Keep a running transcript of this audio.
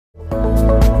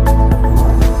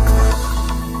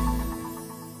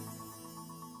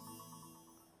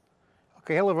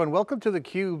Okay, hello everyone. Welcome to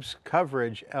theCUBE's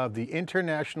coverage of the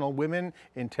International Women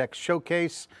in Tech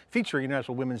Showcase featuring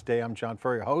International Women's Day. I'm John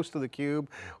Furrier, host of theCUBE.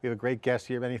 We have a great guest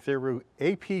here, Thiru,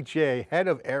 APJ, Head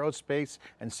of Aerospace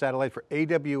and Satellite for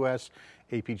AWS.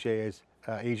 APJ is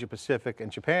Asia Pacific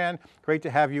and Japan. Great to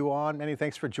have you on. Many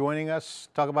thanks for joining us.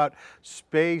 Talk about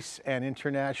space and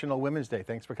International Women's Day.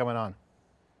 Thanks for coming on.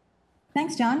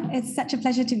 Thanks, John. It's such a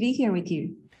pleasure to be here with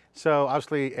you. So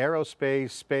obviously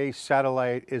aerospace, space,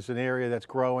 satellite is an area that's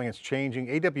growing, it's changing.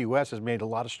 AWS has made a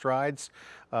lot of strides.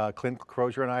 Clint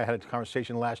Crozier and I had a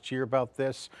conversation last year about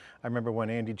this. I remember when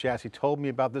Andy Jassy told me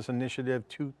about this initiative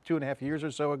two and a half years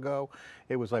or so ago.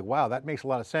 It was like, wow, that makes a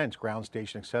lot of sense, ground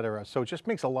station, et cetera. So it just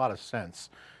makes a lot of sense.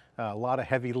 A lot of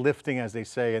heavy lifting, as they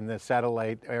say, in the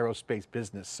satellite aerospace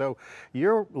business. So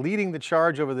you're leading the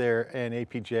charge over there in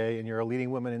APJ, and you're a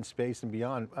leading woman in space and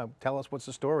beyond. Tell us, what's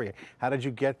the story? How did you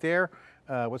get there?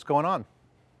 What's going on?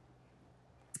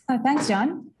 Oh, thanks,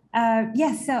 John.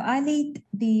 Yes, so I lead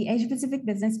the Asia Pacific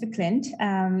business for Clint.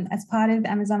 As part of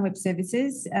Amazon Web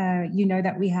Services, you know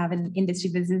that we have an industry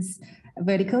business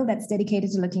vertical that's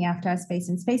dedicated to looking after our space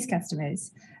and space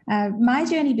customers. My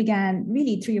journey began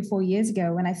really 3 or 4 years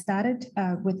ago when I started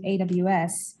with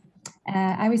AWS.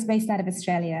 I was based out of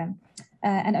Australia.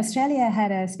 And Australia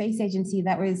had a space agency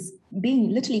that was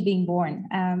literally being born.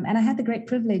 And I had the great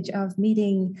privilege of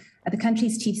meeting the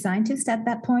country's chief scientist at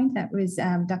that point. That was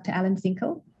Dr. Alan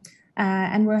Finkel.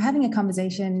 And we're having a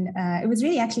conversation. It was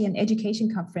really actually an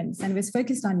education conference, and it was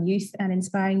focused on youth and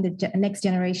inspiring the next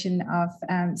generation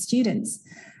of students.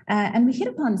 And we hit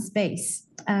upon space.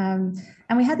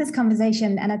 And we had this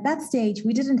conversation, and at that stage,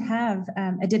 we didn't have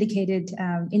a dedicated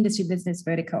industry business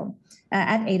vertical.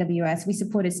 At AWS, we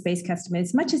supported space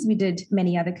customers, much as we did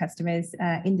many other customers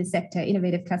in the sector,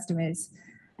 innovative customers.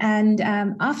 And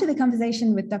after the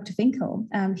conversation with Dr. Finkel,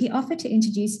 he offered to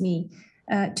introduce me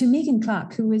to Megan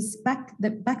Clark, who was back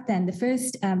then the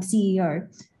first CEO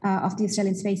of the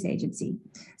Australian Space Agency.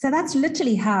 So that's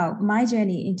literally how my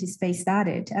journey into space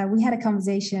started. We had a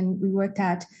conversation, we worked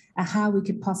out how we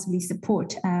could possibly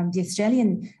support the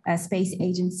Australian Space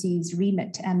Agency's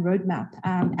remit and roadmap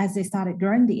as they started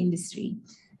growing the industry.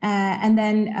 And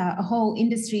then a whole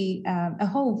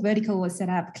vertical was set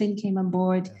up. Clint came on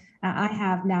board. I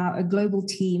have now a global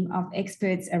team of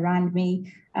experts around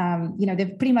me.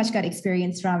 They've pretty much got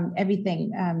experience from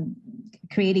everything,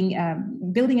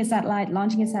 building a satellite,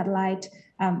 launching a satellite,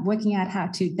 working out how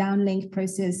to downlink,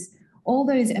 process all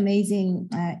those amazing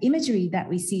imagery that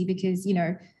we see, because,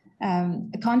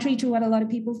 contrary to what a lot of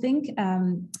people think,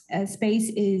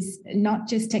 space is not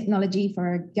just technology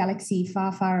for a galaxy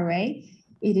far, far away.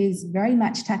 It is very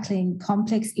much tackling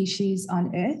complex issues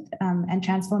on Earth and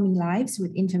transforming lives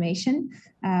with information.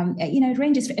 It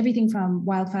ranges from everything from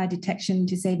wildfire detection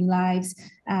to saving lives,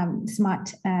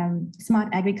 smart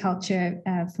agriculture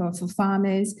for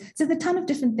farmers. So there's a ton of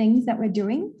different things that we're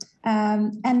doing.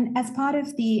 And as part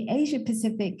of the Asia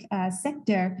Pacific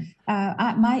sector,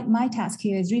 my task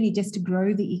here is really just to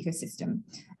grow the ecosystem.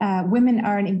 Women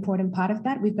are an important part of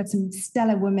that. We've got some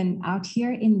stellar women out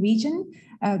here in region,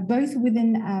 both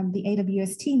within the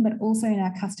AWS team, but also in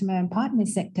our customer and partner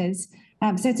sectors.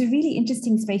 So it's a really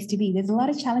interesting space to be. There's a lot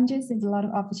of challenges, there's a lot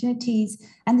of opportunities,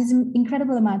 and there's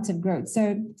incredible amounts of growth.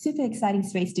 So super exciting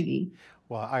space to be.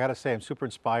 Well, I got to say, I'm super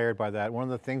inspired by that. One of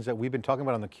the things that we've been talking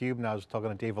about on theCUBE, and I was talking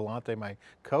to Dave Vellante, my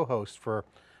co-host, for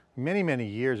many, many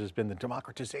years, has been the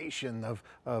democratization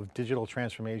of digital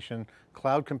transformation.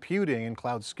 Cloud computing and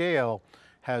cloud scale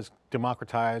has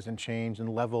democratized and changed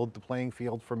and leveled the playing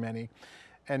field for many.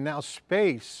 And now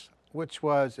space,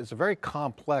 it's a very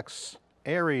complex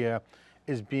area,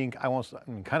 is being,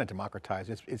 kind of democratized.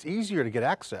 It's easier to get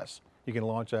access. You can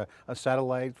launch a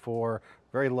satellite for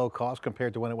very low cost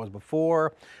compared to when it was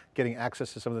before, getting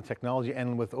access to some of the technology,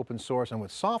 and with open source and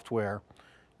with software,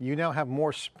 you now have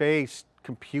more space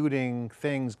computing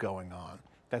things going on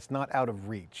that's not out of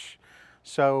reach.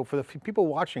 So for the people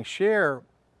watching, share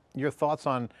your thoughts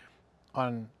on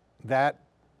that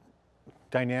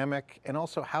dynamic, and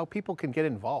also how people can get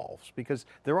involved, because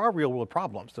there are real world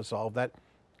problems to solve that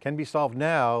can be solved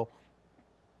now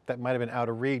that might have been out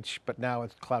of reach, but now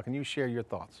it's cloud. Can you share your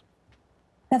thoughts?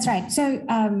 That's right. So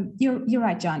you're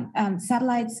right, John.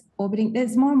 Satellites orbiting,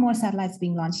 there's more and more satellites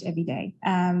being launched every day.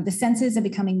 The sensors are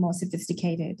becoming more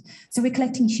sophisticated. So we're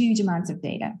collecting huge amounts of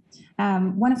data.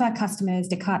 One of our customers,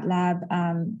 Descartes Lab,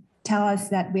 tell us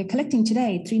that we're collecting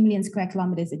today 3 million square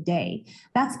kilometers a day.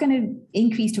 That's going to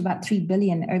increase to about 3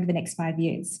 billion over the next 5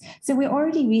 years. So we're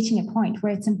already reaching a point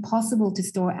where it's impossible to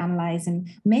store, analyze, and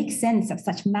make sense of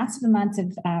such massive amounts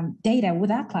of data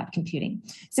without cloud computing.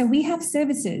 So we have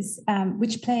services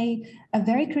which play a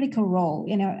very critical role.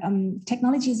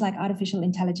 Technologies like artificial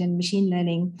intelligence, machine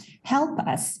learning help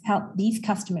these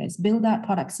customers build out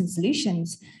products and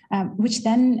solutions, which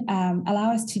then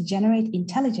allow us to generate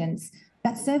intelligence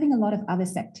that's serving a lot of other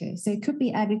sectors. So it could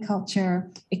be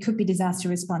agriculture, it could be disaster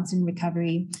response and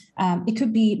recovery, it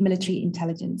could be military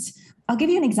intelligence. I'll give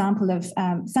you an example of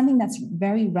something that's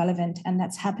very relevant and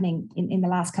that's happening in the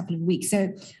last couple of weeks.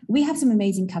 So we have some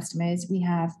amazing customers. We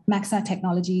have Maxar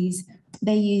Technologies.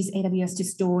 They use AWS to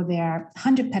store their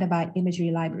 100 petabyte imagery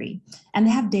library, and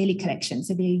they have daily collections.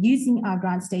 So they're using our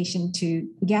ground station to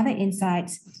gather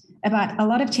insights about a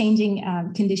lot of changing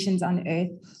conditions on Earth.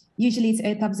 Usually it's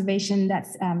Earth observation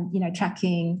that's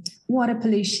tracking water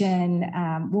pollution,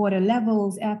 water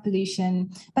levels, air pollution,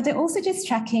 but they're also just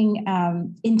tracking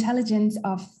intelligence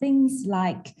of things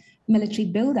like military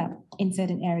buildup in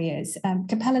certain areas.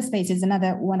 Capella Space is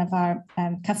another one of our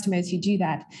customers who do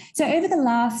that. So over the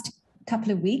last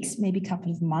couple of weeks, maybe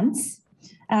couple of months,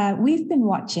 we've been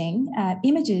watching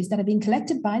images that have been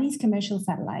collected by these commercial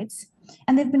satellites.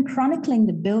 And they've been chronicling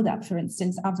the buildup, for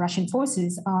instance, of Russian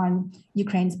forces on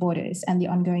Ukraine's borders and the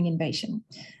ongoing invasion.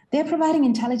 They're providing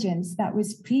intelligence that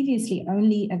was previously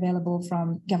only available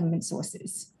from government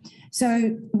sources.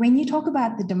 So when you talk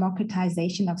about the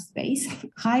democratization of space,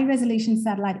 high-resolution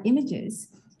satellite images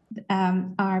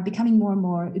are becoming more and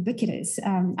more ubiquitous.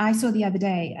 I saw the other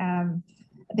day,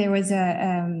 there was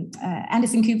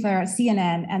Anderson Cooper,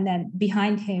 CNN, and then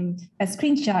behind him, a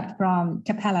screenshot from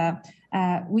Capella,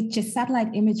 which is satellite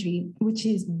imagery, which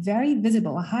is very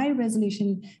visible, a high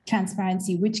resolution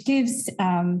transparency, which gives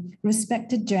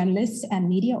respected journalists and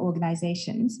media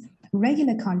organizations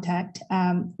regular contact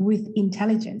with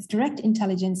intelligence, direct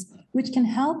intelligence, which can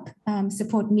help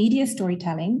support media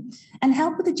storytelling and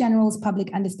help with the general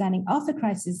public understanding of the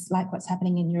crisis, like what's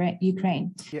happening in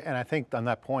Ukraine. Yeah, and I think on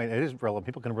that point, it is relevant.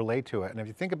 People can relate to it. And if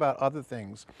you think about other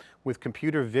things, with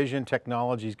computer vision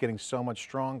technologies getting so much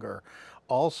stronger,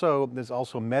 there's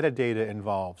also metadata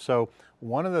involved. So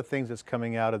one of the things that's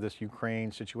coming out of this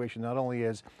Ukraine situation not only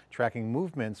is tracking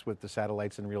movements with the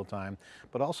satellites in real time,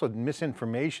 but also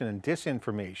misinformation and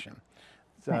disinformation.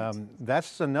 Right.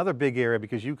 That's another big area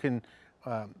because you can,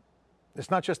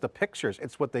 it's not just the pictures,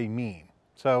 it's what they mean.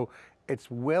 So it's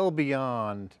well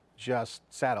beyond just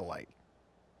satellite.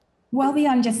 Well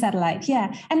beyond just satellite,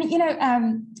 yeah. And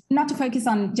not to focus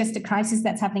on just the crisis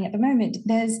that's happening at the moment,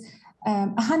 there's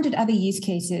 100 other use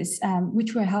cases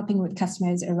which we're helping with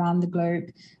customers around the globe.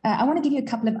 I want to give you a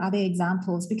couple of other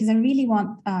examples because I really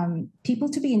want people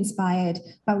to be inspired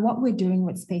by what we're doing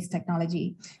with space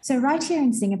technology. So right here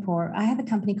in Singapore, I have a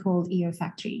company called EO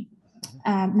Factory.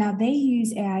 Now they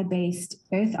use AI-based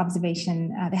Earth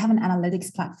observation. They have an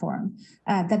analytics platform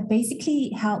that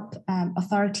basically help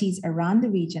authorities around the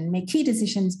region make key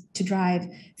decisions to drive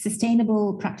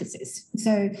sustainable practices.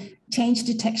 So change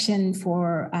detection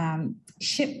for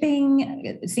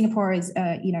shipping. Singapore is,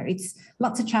 it's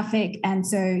lots of traffic. And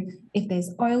so if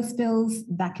there's oil spills,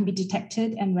 that can be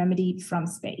detected and remedied from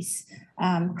space.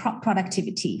 Crop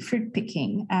productivity, fruit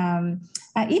picking,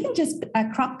 even just a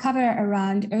crop cover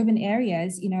around urban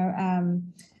areas.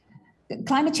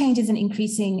 Climate change is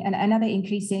another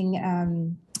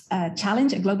increasing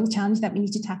challenge, a global challenge that we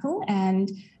need to tackle, and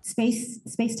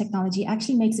space technology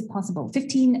actually makes it possible.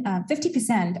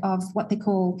 50% of what they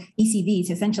call ECVs,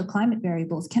 essential climate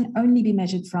variables, can only be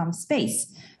measured from space.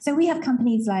 So we have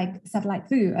companies like Satellite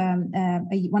Thiru,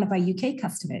 one of our UK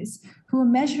customers, who are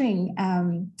measuring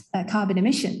carbon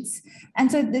emissions.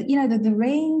 And so the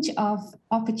range of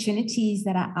opportunities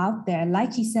that are out there,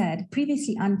 like you said,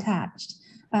 previously untapped,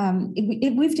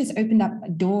 we've just opened up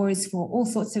doors for all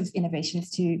sorts of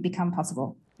innovations to become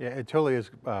possible. Yeah, it totally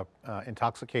is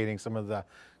intoxicating, some of the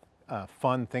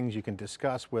fun things you can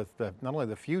discuss with not only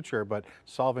the future, but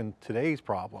solving today's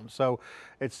problems. So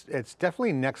it's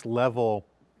definitely next level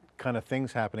kind of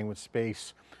things happening with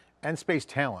space and space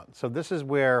talent. So this is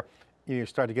where you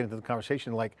start to get into the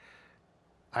conversation. Like,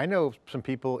 I know some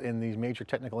people in these major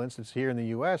technical institutes here in the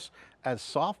US as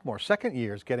sophomore, second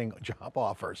years getting job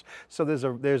offers. So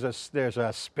there's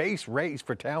a space race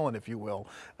for talent, if you will.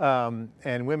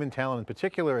 And women talent in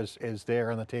particular is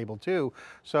there on the table too.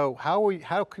 So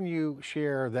how can you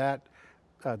share that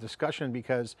discussion?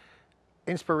 Because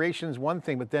inspiration is one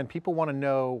thing, but then people want to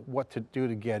know what to do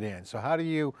to get in. So how do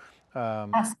you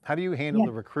handle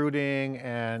the recruiting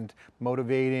and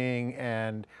motivating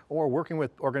or working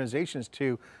with organizations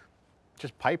to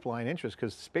just pipeline interest,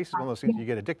 because space is one of those things you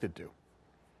get addicted to.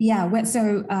 Yeah,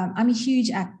 so I'm a huge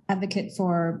advocate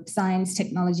for science,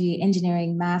 technology,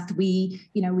 engineering, math. We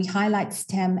highlight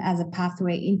STEM as a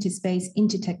pathway into space,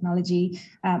 into technology,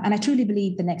 and I truly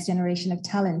believe the next generation of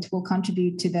talent will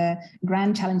contribute to the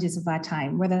grand challenges of our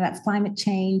time, whether that's climate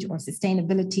change or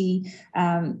sustainability.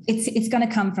 It's going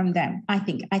to come from them. I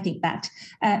think that.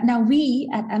 Now, we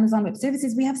at Amazon Web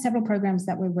Services, we have several programs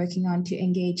that we're working on to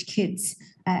engage kids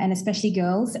and especially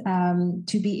girls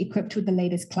to be equipped with the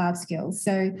latest cloud skills.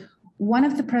 So one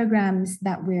of the programs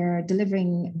that we're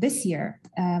delivering this year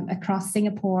across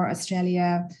Singapore,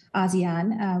 Australia,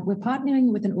 ASEAN, we're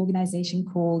partnering with an organization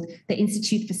called the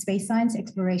Institute for Space Science,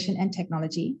 Exploration and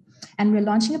Technology. And we're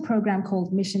launching a program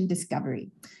called Mission Discovery.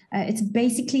 It's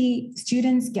basically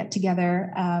students get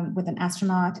together with an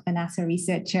astronaut, a NASA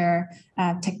researcher,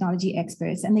 technology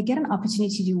experts, and they get an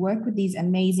opportunity to work with these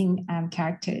amazing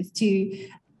characters to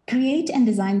create and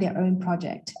design their own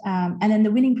project. And then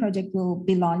the winning project will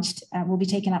be launched, will be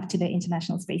taken up to the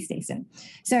International Space Station.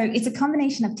 So it's a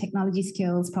combination of technology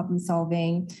skills, problem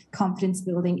solving, confidence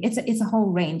building. It's a whole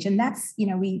range. And that's,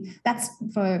 that's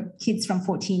for kids from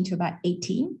 14 to about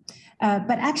 18.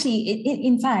 But actually,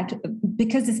 in fact,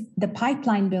 because the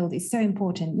pipeline build is so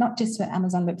important, not just for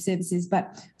Amazon Web Services,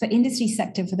 but for industry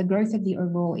sector, for the growth of the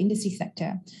overall industry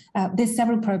sector, there's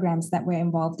several programs that we're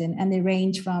involved in, and they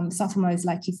range from sophomores,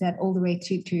 like you said, all the way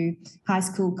through to high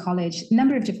school, college, a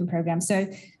number of different programs. So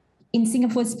in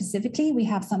Singapore specifically, we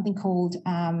have something called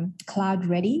Cloud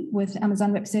Ready with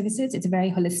Amazon Web Services. It's a very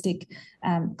holistic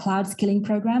cloud skilling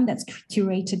program that's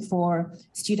curated for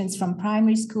students from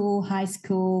primary school, high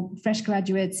school, fresh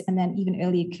graduates, and then even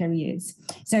earlier careers.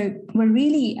 So we're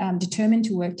really determined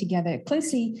to work together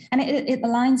closely, and it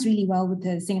aligns really well with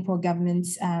the Singapore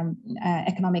government's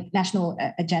economic national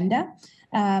agenda.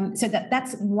 So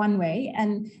that's one way.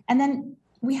 And then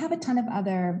we have a ton of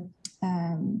other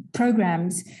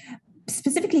programs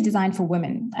specifically designed for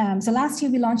women. So last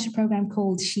year we launched a program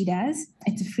called She Does.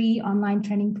 It's a free online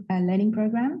training learning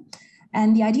program.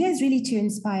 And the idea is really to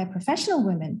inspire professional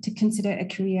women to consider a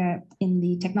career in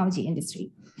the technology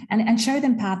industry and show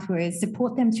them pathways,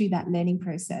 support them through that learning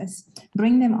process,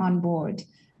 bring them on board,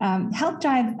 help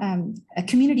drive a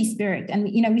community spirit. And,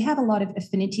 we have a lot of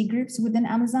affinity groups within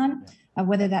Amazon,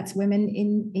 whether that's women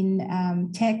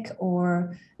in tech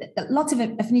or lots of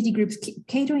affinity groups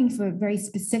catering for very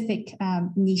specific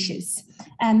niches.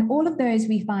 And all of those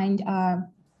we find are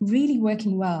really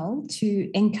working well to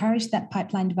encourage that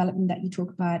pipeline development that you talk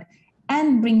about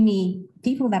and bring me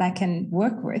people that I can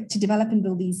work with to develop and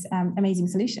build these amazing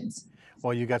solutions.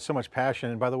 Well, you got so much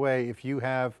passion. And by the way, if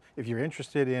you're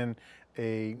interested in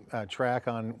a track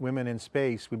on women in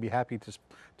space, we'd be happy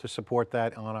to support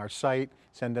that on our site.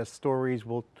 Send us stories,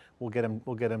 we'll get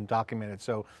them documented.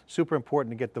 So super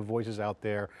important to get the voices out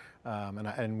there,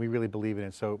 and we really believe in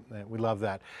it. So we love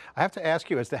that. I have to ask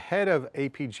you, as the head of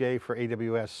APJ for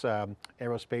AWS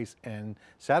Aerospace and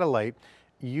Satellite,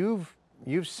 you've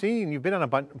been on a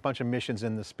bunch of missions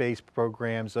in the space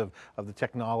programs of the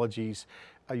technologies.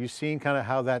 You've seen kind of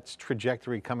how that's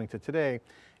trajectory coming to today.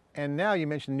 And now you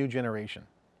mentioned new generation.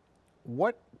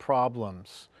 What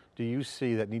problems do you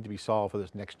see that need to be solved for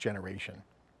this next generation?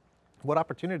 What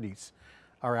opportunities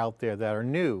are out there that are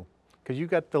new? Because you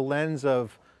got the lens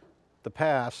of the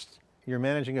past, you're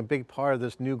managing a big part of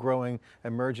this new growing,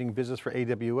 emerging business for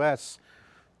AWS,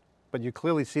 but you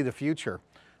clearly see the future.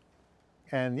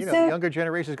 And the younger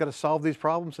generation's got to solve these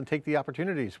problems and take the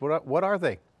opportunities. What are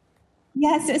they?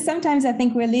 Yeah, so sometimes I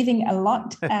think we're leaving a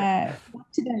lot to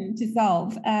them to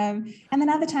solve. And then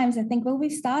other times I think, well,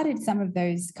 we've started some of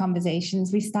those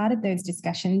conversations, we started those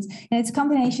discussions, and it's a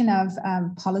combination of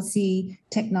policy,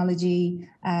 technology.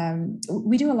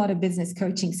 We do a lot of business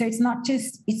coaching. So it's not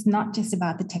just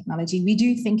about the technology. We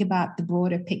do think about the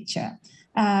broader picture.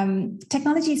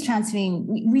 Technology is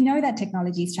transforming. We know that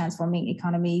technology is transforming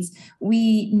economies.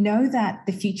 We know that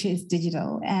the future is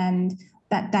digital, and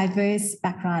that diverse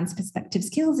backgrounds, perspectives,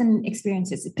 skills, and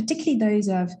experiences, particularly those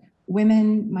of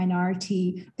women,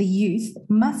 minority, the youth,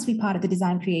 must be part of the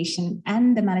design creation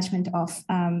and the management of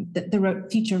the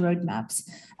future roadmaps.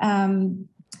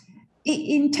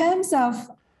 In terms of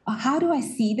how do I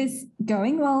see this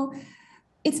going? Well,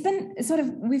 it's been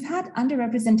we've had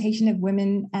underrepresentation of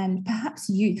women and perhaps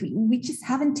youth. We just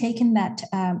haven't taken that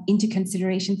into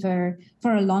consideration for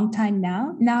a long time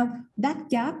now. Now, that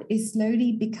gap is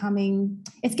slowly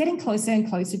it's getting closer and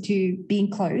closer to being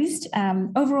closed.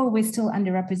 Overall, we're still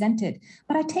underrepresented.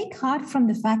 But I take heart from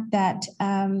the fact that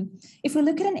if we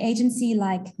look at an agency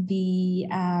like the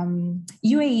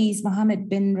UAE's Mohammed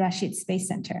bin Rashid Space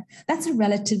Center, that's a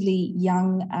relatively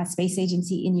young space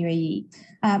agency in UAE.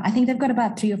 I think they've got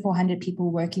about 300 or 400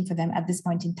 people working for them at this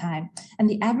point in time. And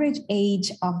the average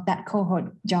age of that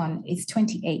cohort, John, is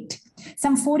 28.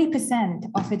 Some 40%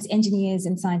 of its engineers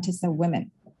and scientists are women.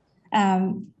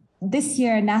 This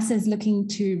year, NASA is looking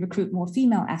to recruit more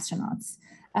female astronauts.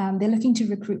 They're looking to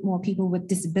recruit more people with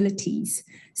disabilities.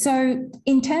 So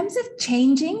in terms of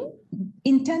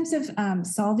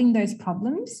solving those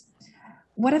problems,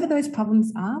 whatever those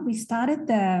problems are, we started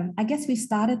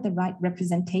the right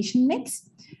representation mix.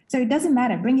 So it doesn't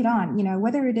matter, bring it on,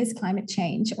 whether it is climate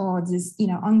change or this,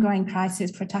 ongoing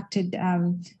crisis, protracted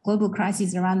global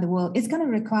crises around the world, it's going to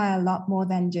require a lot more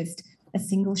than just a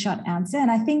single shot answer.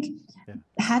 And I think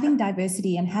having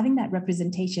diversity and having that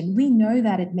representation, we know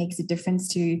that it makes a difference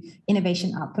to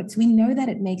innovation outputs. We know that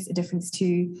it makes a difference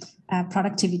to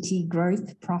productivity,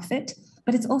 growth, profit,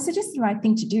 but it's also just the right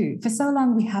thing to do. For so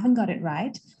long, we haven't got it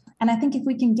right. And I think if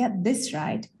we can get this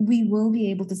right, we will be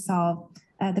able to solve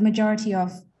the majority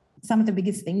of some of the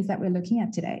biggest things that we're looking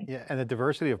at today. Yeah, and the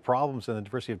diversity of problems and the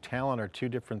diversity of talent are two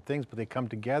different things, but they come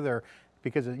together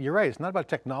because you're right, it's not about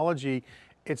technology,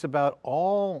 it's about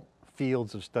all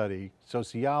fields of study,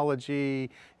 sociology,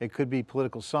 it could be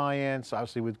political science,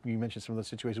 obviously you mentioned some of the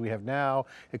situations we have now,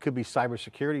 it could be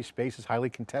cybersecurity, space is highly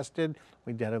contested.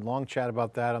 We had a long chat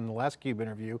about that on the last CUBE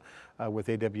interview with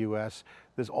AWS.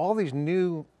 There's all these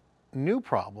new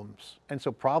problems, and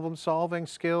so problem solving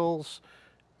skills,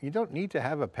 you don't need to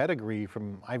have a pedigree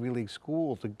from Ivy League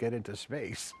school to get into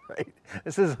space, right?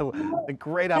 This is a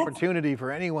great opportunity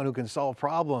for anyone who can solve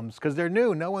problems because they're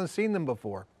new, no one's seen them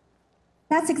before.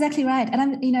 That's exactly right.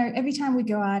 And every time we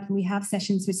go out and we have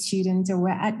sessions with students or we're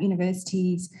at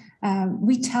universities,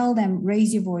 we tell them,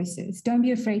 raise your voices. Don't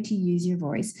be afraid to use your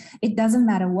voice. It doesn't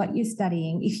matter what you're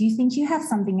studying. If you think you have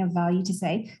something of value to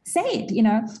say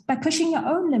it. By pushing your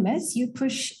own limits, you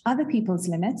push other people's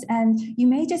limits, and you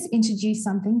may just introduce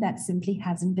something that simply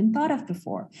hasn't been thought of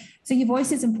before. So your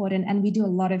voice is important, and we do a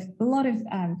lot of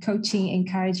coaching,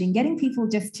 encouraging, getting people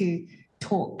just to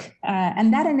talk.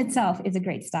 And that in itself is a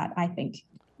great start, I think.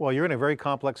 Well, you're in a very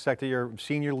complex sector. You're a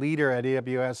senior leader at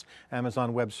AWS,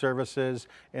 Amazon Web Services,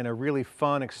 in a really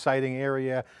fun, exciting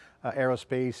area,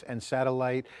 aerospace and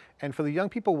satellite. And for the young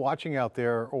people watching out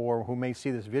there or who may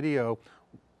see this video,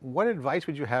 what advice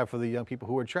would you have for the young people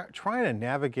who are trying to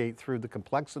navigate through the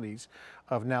complexities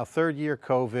of now third year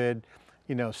COVID,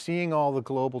 seeing all the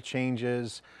global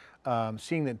changes,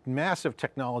 seeing the massive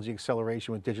technology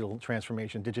acceleration with digital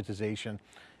transformation, digitization.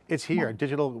 It's here, a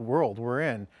digital world we're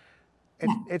in.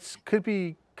 It could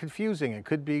be confusing, it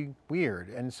could be weird.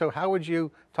 And so how would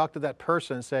you talk to that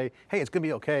person and say, hey, it's going to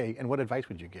be okay, and what advice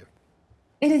would you give?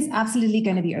 It is absolutely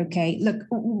going to be okay. Look,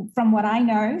 from what I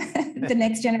know, the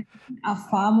next generation are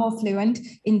far more fluent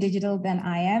in digital than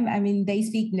I am. I mean, they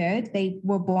speak nerd. They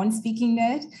were born speaking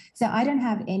nerd. So I don't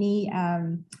have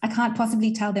I can't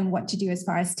possibly tell them what to do as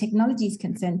far as technology is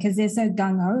concerned because they're so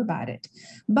gung-ho about it.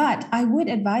 But I would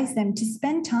advise them to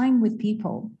spend time with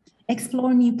people,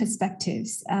 explore new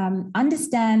perspectives,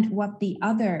 understand what the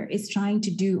other is trying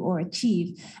to do or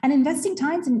achieve, and investing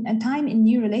time in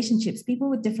new relationships. People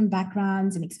with different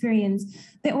backgrounds and experience,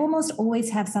 they almost always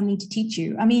have something to teach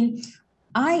you. I mean,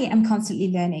 I am constantly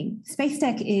learning. Space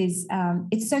tech is,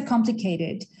 it's so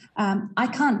complicated. I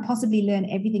can't possibly learn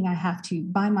everything I have to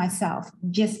by myself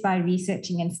just by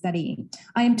researching and studying.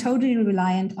 I am totally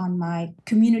reliant on my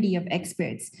community of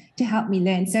experts to help me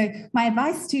learn. So my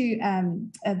advice to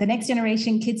the next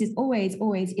generation kids is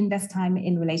always invest time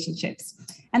in relationships.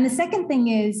 And the second thing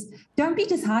is, don't be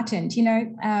disheartened.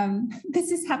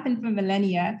 This has happened for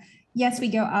millennia. Yes, we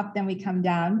go up, then we come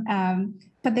down.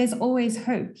 But there's always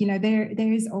hope.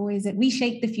 There is always we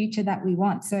shape the future that we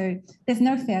want. So there's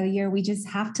no failure. We just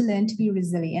have to learn to be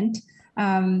resilient.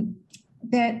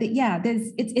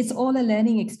 It's all a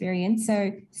learning experience.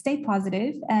 So stay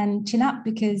positive and chin up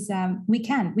because we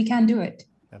can do it.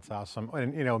 That's awesome.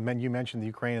 And you mentioned the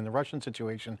Ukraine and the Russian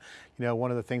situation.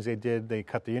 One of the things they did, they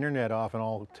cut the internet off and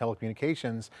all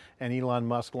telecommunications, and Elon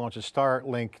Musk launches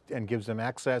Starlink and gives them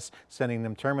access, sending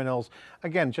them terminals.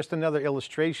 Again, just another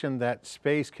illustration that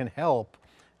space can help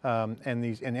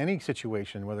in any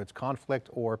situation, whether it's conflict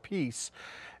or peace.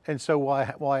 And so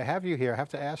while I have you here, I have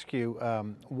to ask you,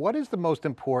 what is the most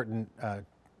important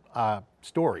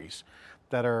stories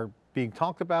that are being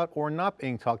talked about or not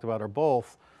being talked about, or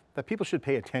both, that people should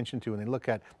pay attention to when they look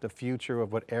at the future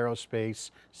of what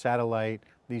aerospace, satellite,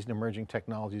 these emerging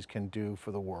technologies can do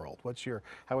for the world?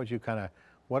 How would you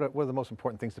what are the most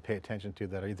important things to pay attention to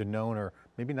that are either known or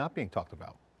maybe not being talked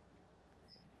about?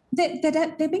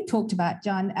 They're being talked about,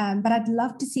 John, but I'd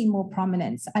love to see more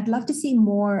prominence. I'd love to see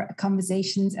more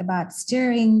conversations about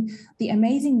stirring the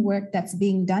amazing work that's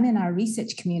being done in our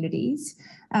research communities.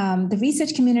 The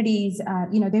research communities,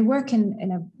 they work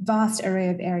in a vast array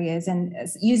of areas, and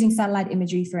using satellite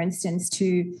imagery, for instance, to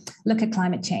look at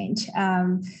climate change.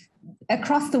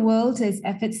 Across the world, there's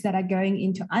efforts that are going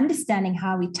into understanding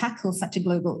how we tackle such a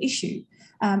global issue.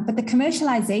 But the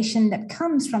commercialization that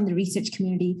comes from the research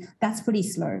community, that's pretty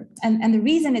slow. And the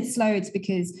reason it's slow is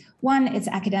because, one, it's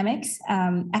academics,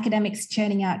 academics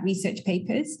churning out research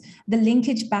papers, the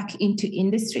linkage back into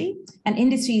industry. And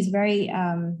industry is very,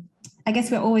 I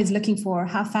guess we're always looking for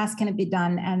how fast can it be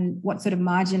done and what sort of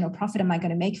margin or profit am I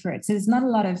going to make for it. So there's not a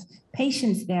lot of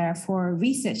patience there for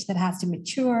research that has to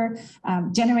mature,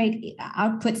 generate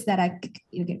outputs that are,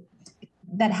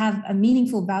 that have a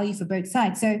meaningful value for both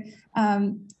sides. So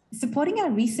supporting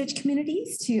our research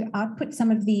communities to output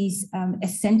some of these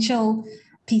essential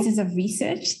pieces of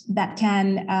research that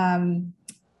can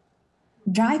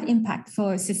drive impact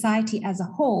for society as a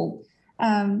whole.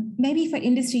 Maybe for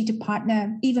industry to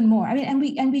partner even more. I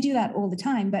mean, and we do that all the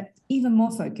time, but even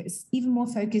more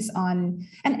focus on,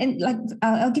 and like,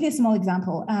 I'll give you a small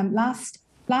example.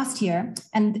 Last year,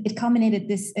 and it culminated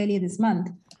earlier this month,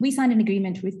 we signed an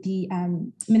agreement with the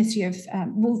Ministry of,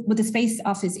 with the Space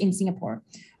Office in Singapore.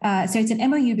 So it's an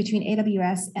MOU between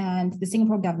AWS and the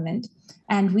Singapore government,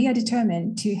 and we are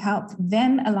determined to help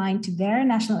them align to their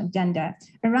national agenda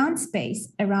around space,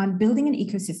 around building an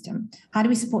ecosystem. How do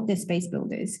we support their space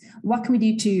builders? What can we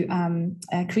do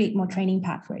to create more training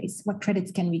pathways? What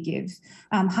credits can we give?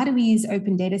 How do we use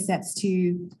open data sets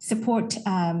to support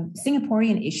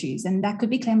Singaporean issues? And that could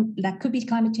be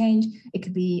climate change, it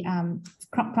could be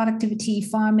crop productivity,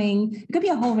 farming, it could be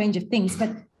a whole range of things. But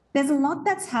there's a lot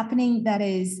that's happening that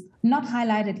is not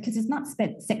highlighted because it's not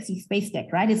sexy space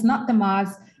tech, right? It's not the Mars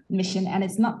mission and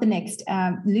it's not the next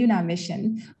lunar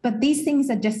mission, but these things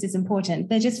are just as important.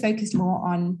 They're just focused more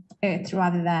on Earth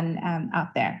rather than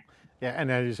out there. Yeah,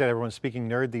 and as you said, everyone's speaking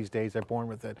nerd these days. They're born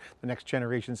with it. The next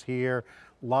generation's here.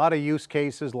 A lot of use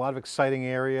cases, a lot of exciting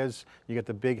areas. You get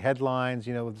the big headlines,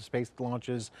 with the space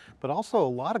launches, but also a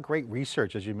lot of great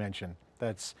research, as you mentioned,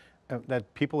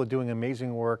 that people are doing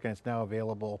amazing work and it's now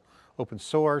available, open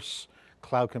source,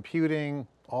 cloud computing,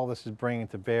 all this is bringing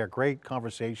to bear. Great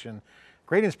conversation,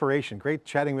 great inspiration, great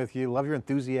chatting with you. Love your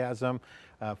enthusiasm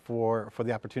for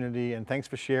the opportunity, and thanks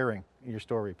for sharing your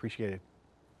story, appreciate it.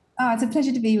 Oh, it's a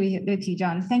pleasure to be with you,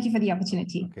 John. Thank you for the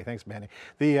opportunity. Okay, thanks, Manny.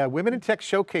 The Women in Tech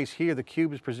Showcase here,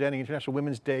 theCUBE is presenting International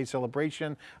Women's Day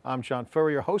celebration. I'm John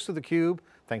Furrier, host of theCUBE.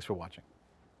 Thanks for watching.